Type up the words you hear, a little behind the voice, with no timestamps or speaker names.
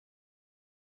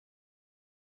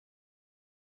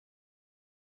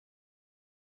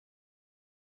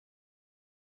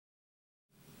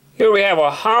Here we have a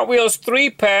Hot Wheels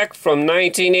 3-pack from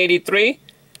 1983.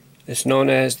 It's known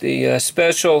as the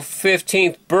special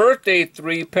 15th birthday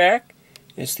 3-pack.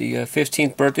 It's the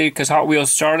 15th birthday because Hot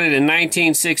Wheels started in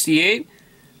 1968.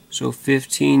 So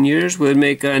 15 years would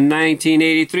make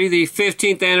 1983 the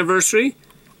 15th anniversary.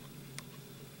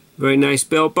 Very nice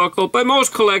belt buckle. But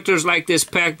most collectors like this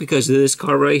pack because of this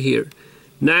car right here.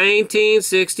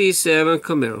 1967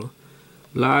 Camaro.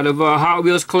 A lot of Hot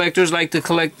Wheels collectors like to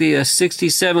collect the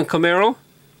 67 Camaro.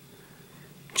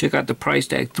 Check out the price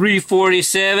tag.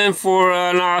 $347 for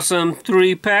an awesome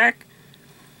 3-pack.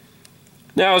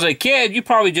 Now as a kid, you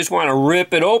probably just want to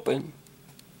rip it open.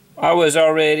 I was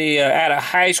already out of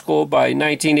high school by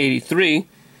 1983.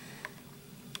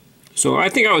 So I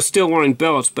think I was still wearing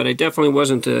belts, but I definitely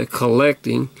wasn't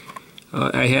collecting.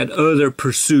 I had other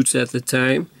pursuits at the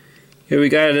time. Here we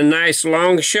got a nice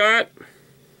long shot.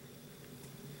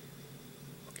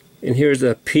 And here's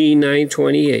the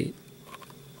P-928.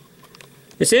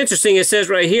 It's interesting, it says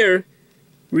right here,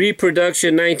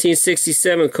 reproduction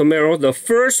 1967 Camaro, the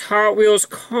first Hot Wheels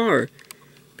car.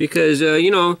 Because,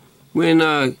 you know,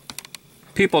 when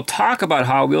people talk about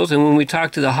Hot Wheels, and when we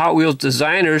talk to the Hot Wheels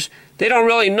designers, they don't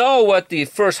really know what the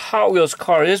first Hot Wheels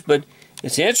car is, but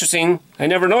it's interesting. I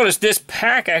never noticed this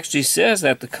pack actually says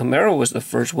that the Camaro was the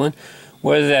first one.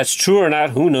 Whether that's true or not,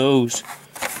 who knows?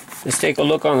 Let's take a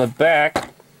look on the back.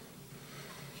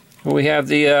 We have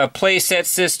the playset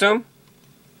system.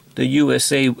 The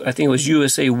USA, I think it was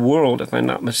USA World, if I'm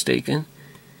not mistaken.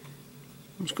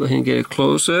 Let's go ahead and get a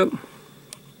close-up.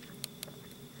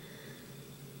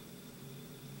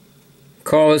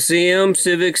 Coliseum,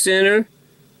 Civic Center.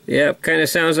 Yep, kind of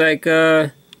sounds like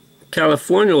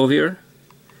California over here.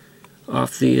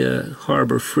 Off the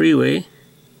Harbor Freeway.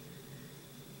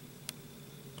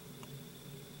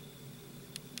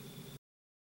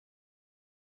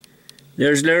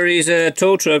 There's Larry's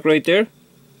tow truck right there.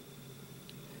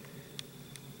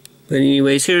 But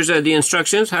anyways, here's the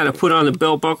instructions, how to put on the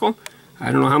belt buckle.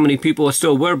 I don't know how many people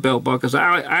still wear belt buckles.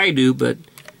 I do, but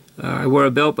I wear a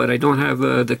belt, but I don't have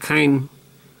the kind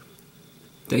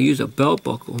that use a belt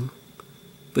buckle.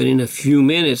 But in a few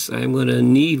minutes, I'm going to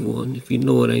need one, if you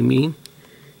know what I mean.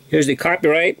 Here's the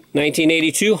copyright,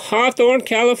 1982, Hawthorne,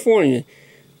 California.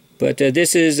 But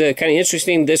this is kind of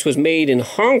interesting. This was made in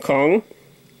Hong Kong.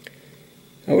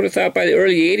 I would have thought by the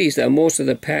early 80s that most of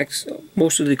the packs,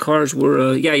 most of the cars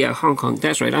were, yeah, Hong Kong.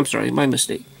 That's right, I'm sorry, my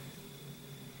mistake.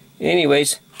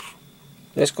 Anyways,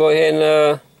 let's go ahead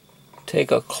and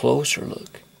take a closer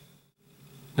look.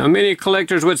 Now many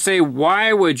collectors would say,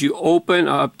 why would you open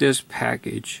up this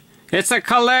package? It's a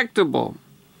collectible.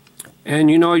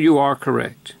 And you know you are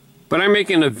correct. But I'm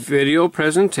making a video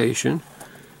presentation.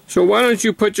 So why don't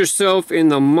you put yourself in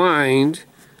the mind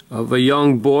of a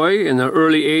young boy in the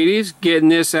early 80s getting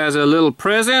this as a little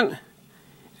present,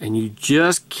 and you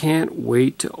just can't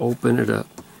wait to open it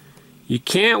up. You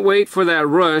can't wait for that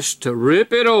rush to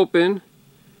rip it open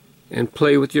and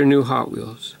play with your new Hot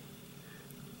Wheels.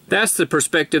 That's the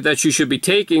perspective that you should be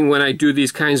taking when I do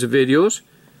these kinds of videos.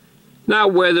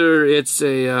 Not whether it's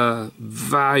a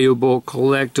valuable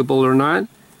collectible or not.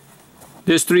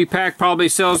 This 3-pack probably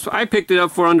sells, I picked it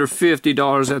up for under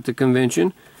 $50 at the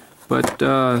convention. But,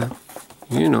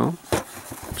 you know,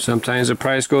 sometimes the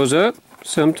price goes up.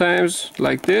 Sometimes,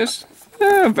 like this,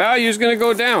 value is going to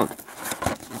go down.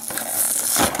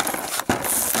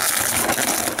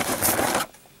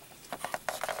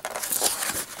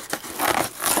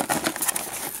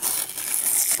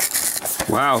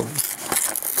 Wow,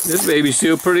 this baby's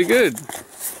sealed pretty good.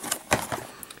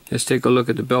 Let's take a look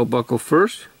at the belt buckle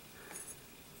first.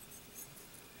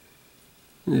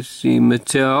 Let's see,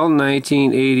 Mattel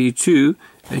 1982.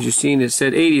 As you've seen, it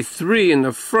said 83 in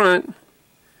the front,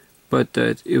 but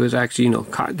it was actually, you know,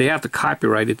 they have to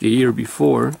copyright it the year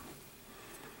before.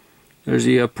 There's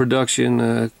the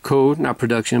production code, not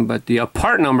production, but the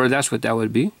part number, that's what that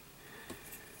would be.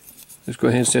 Let's go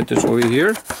ahead and set this over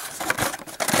here.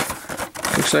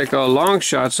 Looks like a long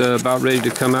shot's about ready to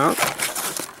come out.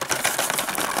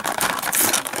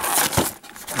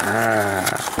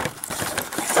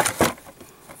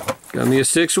 Got me a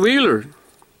 6-wheeler.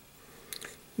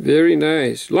 Very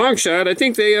nice. Long shot, I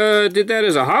think they did that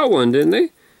as a hot one, didn't they?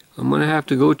 I'm going to have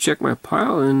to go check my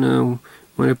pile, and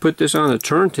when I put this on the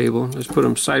turntable, let's put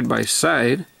them side by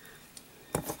side.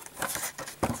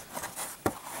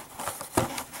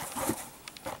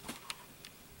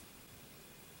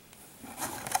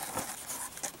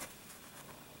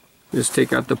 Let's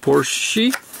take out the Porsche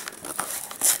sheet.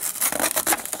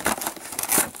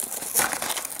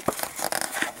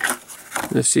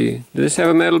 Let's see, does this have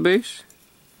a metal base?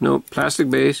 Nope, plastic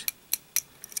base.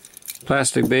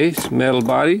 Plastic base, metal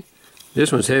body.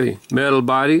 This one's heavy. Metal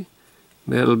body,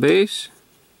 metal base.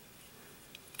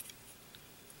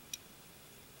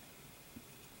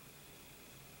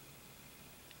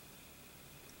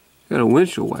 Got a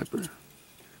windshield wiper.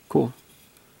 Cool.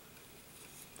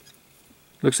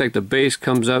 Looks like the base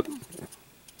comes up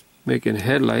making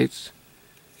headlights.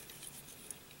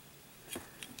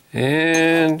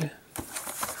 And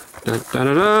da, da,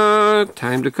 da, da,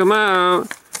 time to come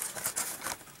out.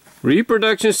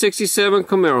 Reproduction 67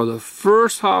 Camaro, the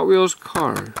first Hot Wheels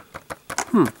car.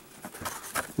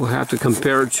 We'll have to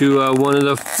compare it to one of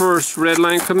the first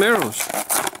Redline Camaros.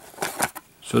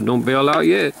 So don't bail out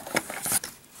yet.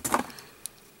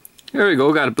 There we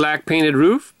go, got a black painted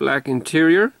roof, black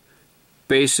interior,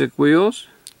 basic wheels,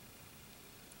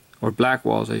 or black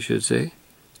walls I should say.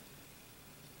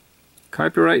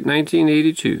 Copyright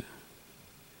 1982.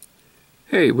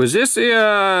 Hey, was this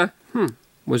the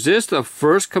was this the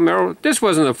first Camaro? This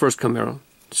wasn't the first Camaro.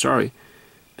 Sorry.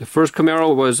 The first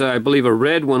Camaro was, I believe, a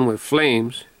red one with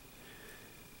flames.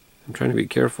 I'm trying to be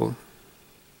careful.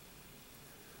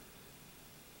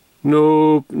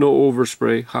 Nope, no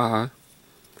overspray. Haha.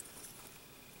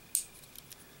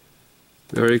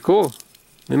 Very cool.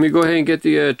 Let me go ahead and get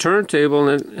the turntable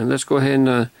and let's go ahead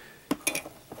and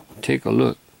take a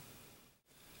look.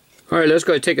 Alright, let's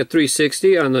go ahead and take a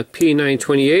 360 on the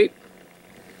P-928.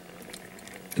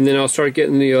 And then I'll start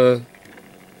getting the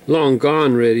long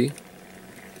gone ready.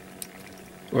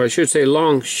 Or I should say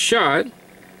long shot.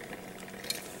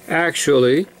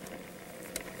 Actually,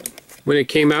 when it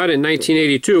came out in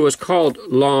 1982, it was called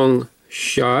Long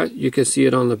Shot. You can see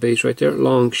it on the base right there.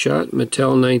 Long Shot,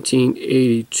 Mattel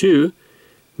 1982.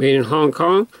 Made in Hong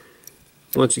Kong.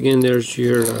 Once again, there's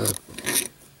your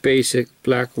basic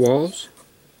black walls.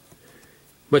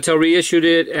 Mattel reissued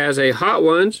it as a Hot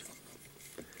Ones,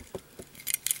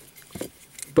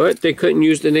 but they couldn't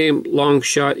use the name Long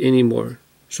Shot anymore.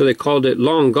 So they called it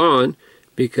Long Gone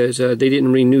because they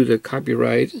didn't renew the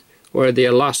copyright, or they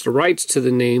lost the rights to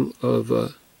the name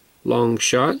of Long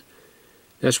Shot.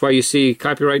 That's why you see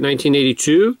copyright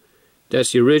 1982.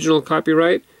 That's the original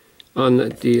copyright on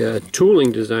the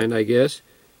tooling design, I guess.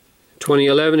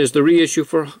 2011 is the reissue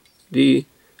for the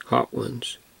Hot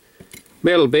Ones.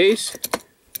 Metal base.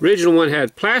 Original one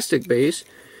had plastic base,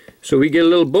 so we get a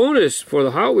little bonus for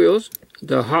the Hot Wheels.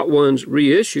 The Hot Ones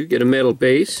reissue get a metal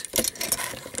base,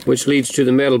 which leads to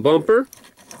the metal bumper.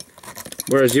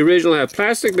 Whereas the original had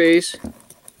plastic base,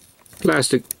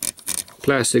 plastic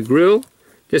grill.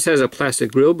 This has a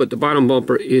plastic grill, but the bottom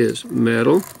bumper is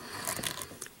metal.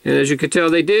 And as you can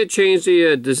tell, they did change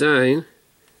the design.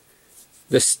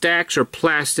 The stacks are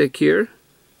plastic here.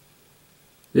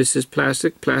 This is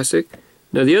plastic.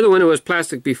 Now the other one, it was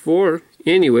plastic before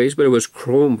anyways, but it was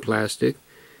chrome plastic.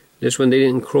 This one they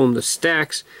didn't chrome the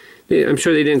stacks. I'm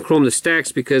sure they didn't chrome the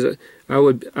stacks because I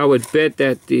would bet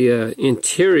that the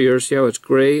interior, see how it's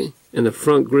gray, and the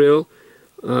front grille,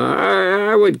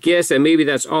 I would guess that maybe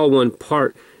that's all one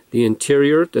part. The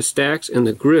interior, the stacks, and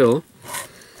the grille.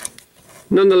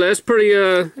 Nonetheless, pretty,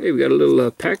 hey, we got a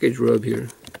little package rub here.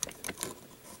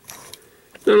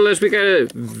 Nonetheless, we got a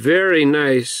very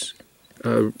nice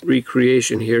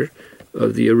recreation here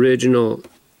of the original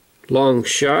Long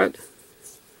Shot.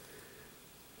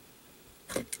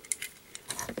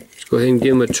 Let's go ahead and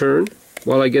give him a turn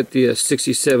while I get the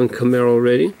 67 Camaro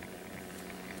ready.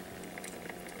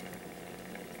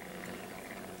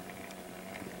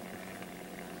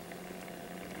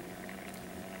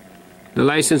 The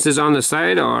licenses on the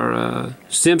side are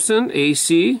Simpson,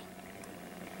 AC,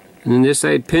 and then this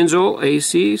side Pennzoil,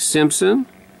 AC, Simpson,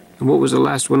 and what was the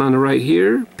last one on the right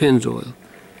here? Pennzoil.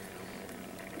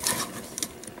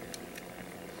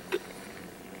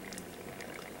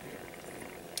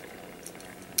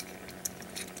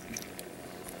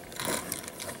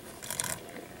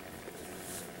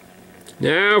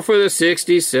 Now for the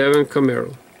 67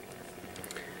 Camaro.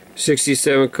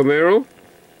 67 Camaro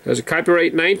has a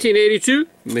copyright 1982,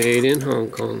 made in Hong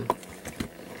Kong.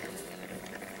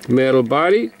 Metal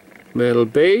body, metal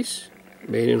base,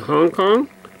 made in Hong Kong.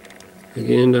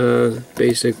 Again,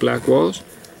 basic black walls.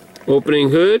 Opening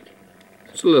hood,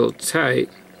 it's a little tight.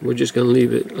 We're just going to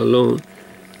leave it alone.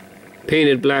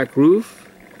 Painted black roof.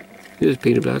 It is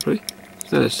painted black, right?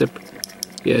 It's not a separate,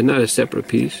 yeah, not a separate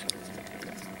piece.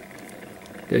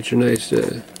 Got your nice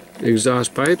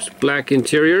exhaust pipes. Black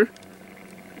interior.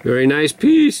 Very nice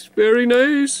piece. Very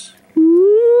nice.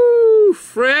 Woo!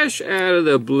 Fresh out of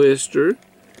the blister.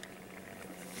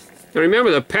 Now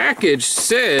remember, the package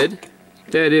said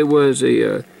that it was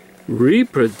a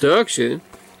reproduction.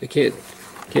 I can't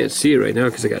see it right now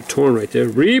because I got torn right there.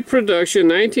 Reproduction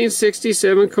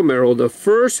 1967 Camaro, the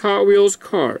first Hot Wheels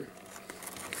car.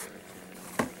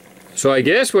 So I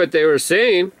guess what they were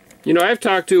saying, you know, I've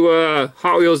talked to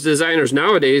Hot Wheels designers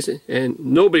nowadays, and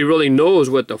nobody really knows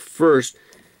what the first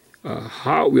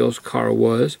Hot Wheels car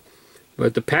was.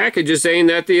 But the package is saying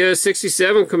that the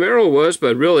 67 Camaro was,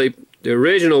 but really the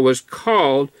original was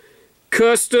called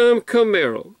Custom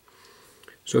Camaro.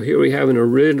 So here we have an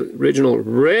original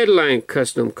red line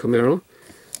custom Camaro.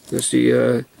 Let's see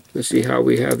how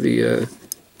we have the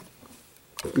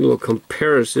little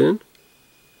comparison.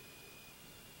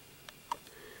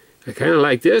 I kind of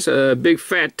like this. Big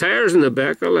fat tires in the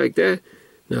back. I like that.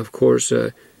 Now, of course,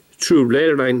 true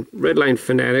red line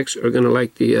fanatics are going to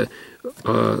like the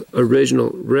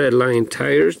original red line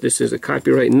tires. This is a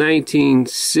copyright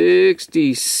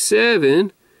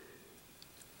 1967.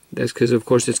 That's because, of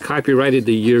course, it's copyrighted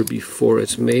the year before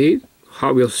it's made.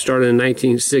 Hot Wheels started in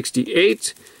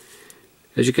 1968.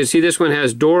 As you can see, this one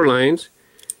has door lines.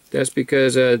 That's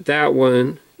because that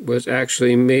one was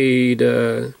actually made,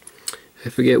 I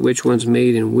forget which one's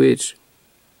made in which.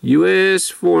 U.S.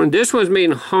 foreign. This one's made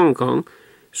in Hong Kong.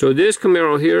 So this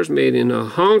Camaro here is made in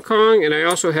Hong Kong. And I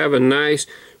also have a nice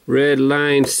red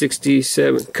line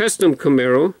 67 custom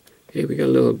Camaro. Hey, we got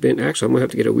a little bent. Actually, I'm going to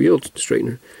have to get a wheel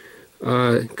straightener.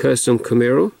 Custom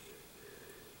Camaro.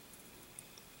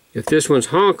 If this one's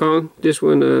Hong Kong, this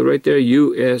one right there,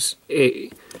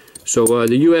 USA. So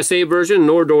the USA version,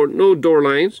 no door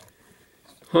lines.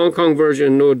 Hong Kong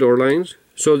version, no door lines.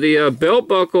 So the belt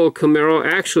buckle Camaro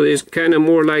actually is kind of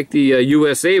more like the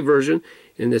USA version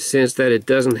in the sense that it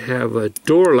doesn't have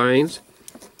door lines,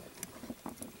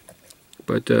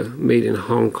 but made in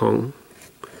Hong Kong.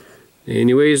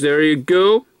 Anyways, there you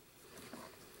go.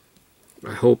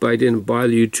 I hope I didn't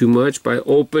bother you too much by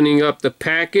opening up the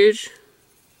package.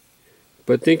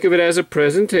 But think of it as a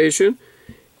presentation,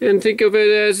 and think of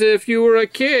it as if you were a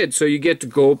kid. So you get to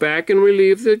go back and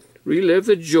relive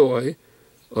the joy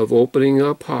of opening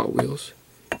up Hot Wheels.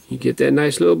 You get that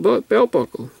nice little belt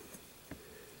buckle.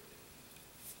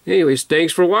 Anyways,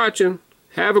 thanks for watching.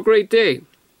 Have a great day.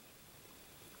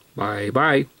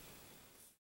 Bye-bye.